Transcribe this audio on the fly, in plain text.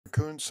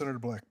Coons, Senator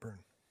Blackburn.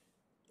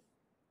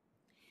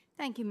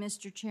 Thank you,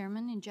 Mr.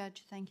 Chairman, and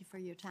Judge, thank you for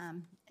your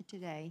time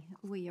today.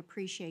 We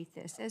appreciate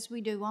this, as we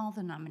do all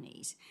the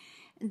nominees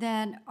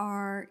that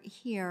are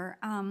here.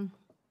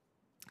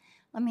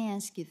 Let me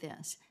ask you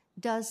this.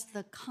 Does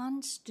the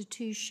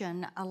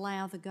Constitution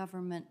allow the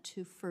government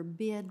to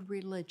forbid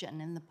religion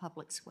in the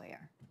public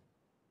square?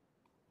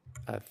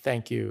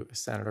 Thank you,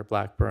 Senator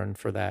Blackburn,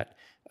 for that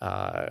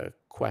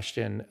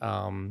question.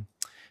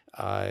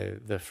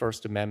 The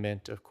First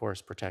Amendment, of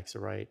course, protects the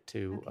right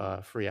to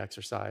free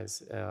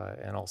exercise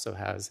and also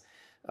has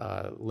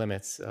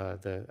limits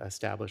the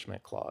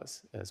Establishment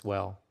Clause as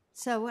well.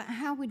 So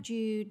how would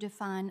you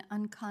define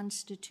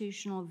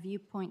unconstitutional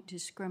viewpoint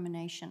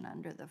discrimination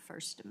under the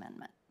First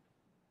Amendment?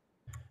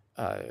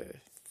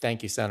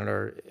 Thank you,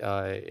 Senator.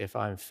 If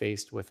I'm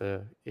faced with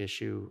an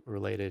issue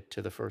related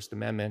to the First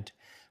Amendment,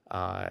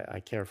 I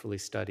carefully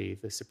study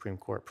the Supreme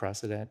Court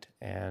precedent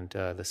and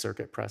the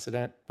circuit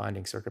precedent,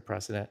 binding circuit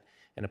precedent,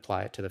 and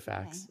apply it to the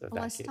facts of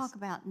that Let's case. talk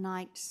about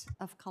Knights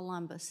of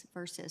Columbus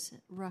versus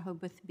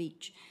Rehoboth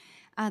Beach.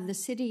 The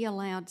city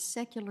allowed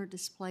secular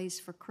displays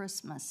for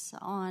Christmas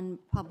on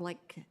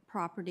public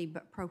property,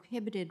 but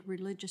prohibited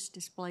religious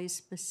displays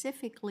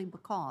specifically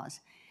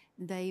because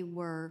they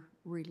were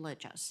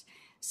religious.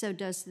 So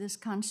does this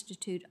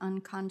constitute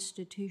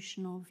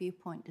unconstitutional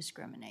viewpoint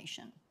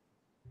discrimination?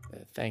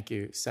 Thank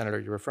you, Senator.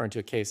 You're referring to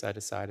a case I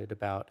decided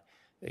about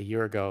a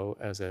year ago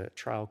as a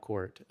trial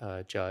court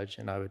judge,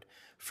 and I would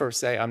first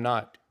say I'm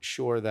not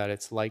sure that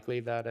it's likely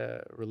that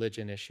a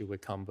religion issue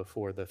would come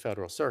before the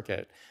federal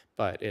circuit,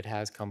 but it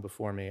has come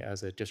before me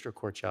as a district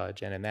court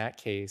judge, and in that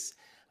case,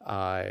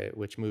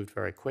 which moved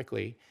very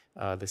quickly,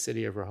 the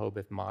city of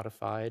Rehoboth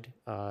modified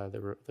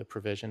the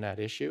provision at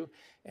issue,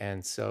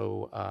 and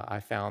so I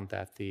found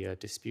that the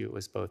dispute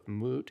was both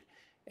moot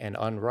and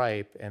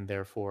unripe, and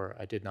therefore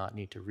I did not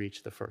need to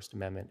reach the First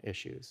Amendment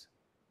issues.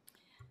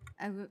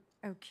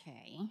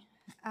 Okay.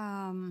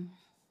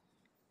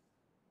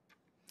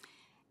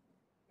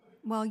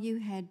 Well, you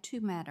had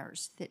two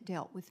matters that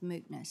dealt with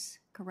mootness,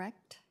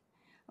 correct?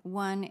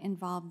 One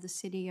involved the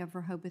city of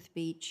Rehoboth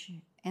Beach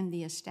and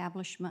the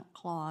Establishment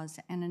Clause,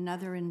 and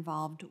another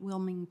involved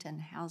Wilmington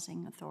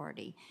Housing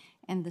Authority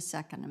and the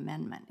Second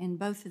Amendment. In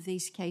both of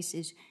these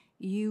cases,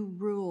 you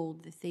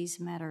ruled that these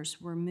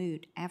matters were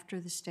moot after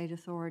the state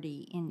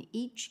authority in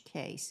each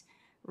case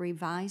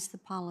revised the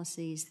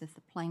policies that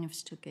the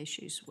plaintiffs took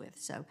issues with.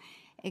 So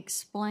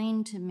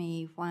explain to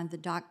me why the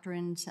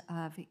doctrines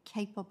of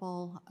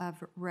capable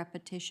of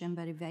repetition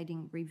but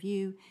evading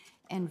review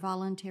and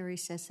voluntary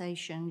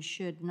cessation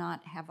should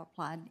not have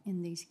applied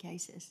in these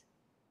cases.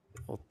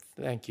 Well,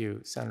 thank you,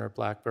 Senator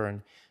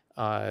Blackburn.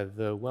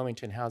 The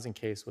Wilmington housing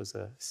case was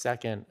a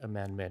Second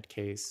Amendment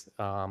case.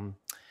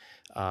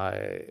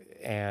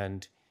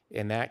 And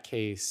in that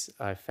case,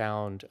 I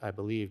found, I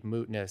believe,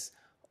 mootness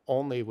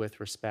only with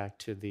respect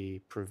to the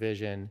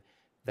provision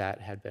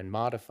that had been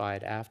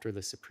modified after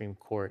the Supreme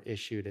Court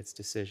issued its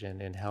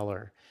decision in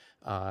Heller.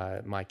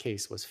 My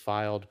case was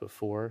filed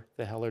before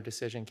the Heller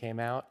decision came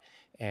out,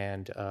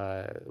 and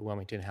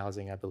Wilmington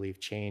Housing, I believe,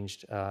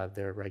 changed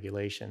their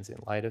regulations in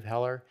light of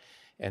Heller.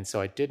 And so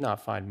I did not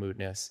find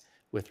mootness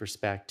with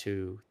respect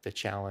to the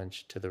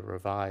challenge to the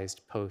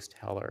revised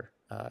post-Heller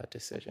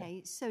decision.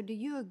 Okay, so do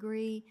you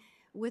agree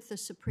with the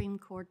Supreme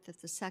Court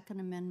that the Second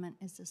Amendment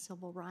is a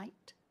civil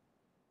right?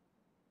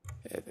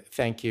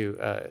 Thank you,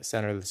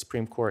 Senator. The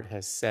Supreme Court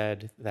has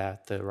said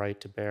that the right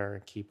to bear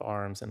and keep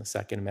arms in the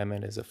Second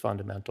Amendment is a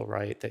fundamental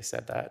right. They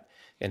said that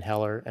in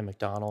Heller and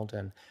McDonald,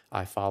 and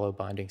I follow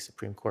binding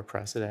Supreme Court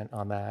precedent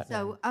on that.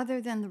 So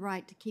other than the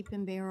right to keep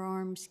and bear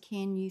arms,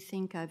 can you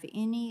think of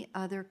any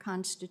other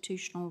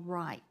constitutional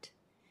right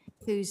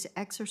whose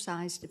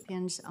exercise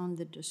depends on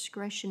the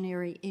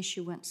discretionary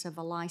issuance of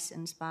a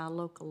license by a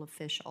local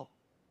official?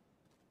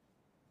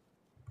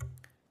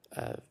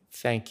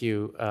 Thank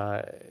you,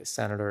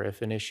 Senator.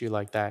 If an issue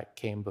like that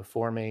came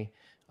before me,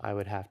 I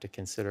would have to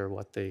consider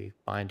what the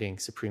binding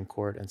Supreme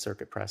Court and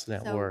circuit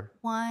precedent were.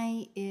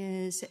 Why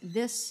is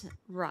this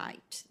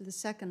right, the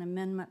Second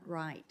Amendment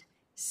right,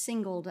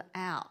 singled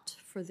out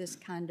for this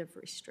kind of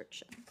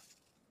restriction?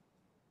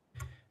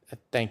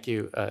 Thank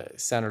you,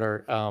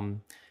 Senator.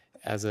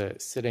 As a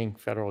sitting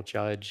federal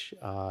judge,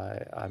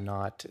 I'm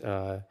not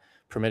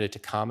permitted to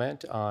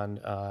comment on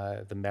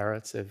the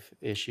merits of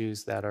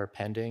issues that are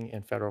pending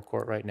in federal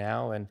court right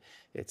now, and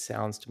it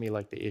sounds to me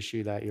like the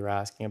issue that you're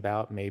asking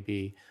about may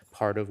be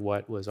part of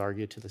what was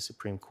argued to the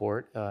Supreme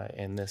Court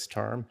in this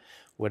term.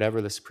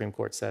 Whatever the Supreme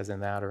Court says in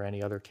that or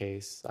any other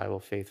case, I will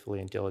faithfully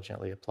and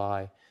diligently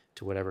apply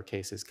to whatever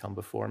cases come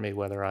before me,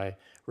 whether I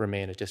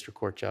remain a district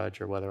court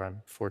judge or whether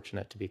I'm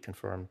fortunate to be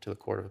confirmed to the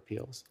Court of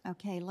Appeals.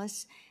 Okay,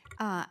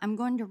 I'm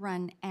going to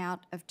run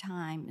out of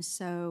time,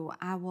 so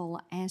I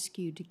will ask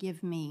you to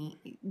give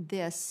me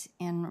this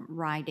in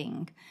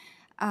writing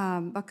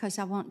because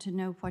I want to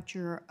know what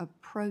your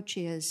approach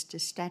is to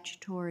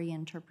statutory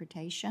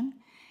interpretation.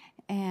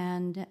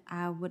 And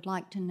I would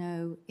like to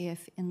know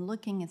if, in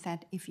looking at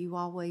that, if you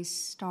always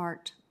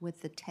start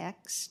with the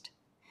text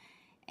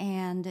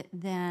and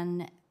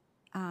then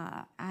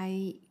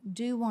I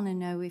do want to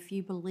know if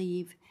you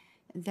believe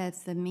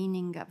that the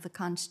meaning of the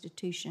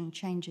Constitution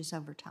changes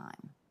over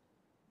time.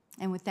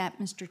 And with that,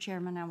 Mr.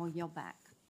 Chairman, I will yield back.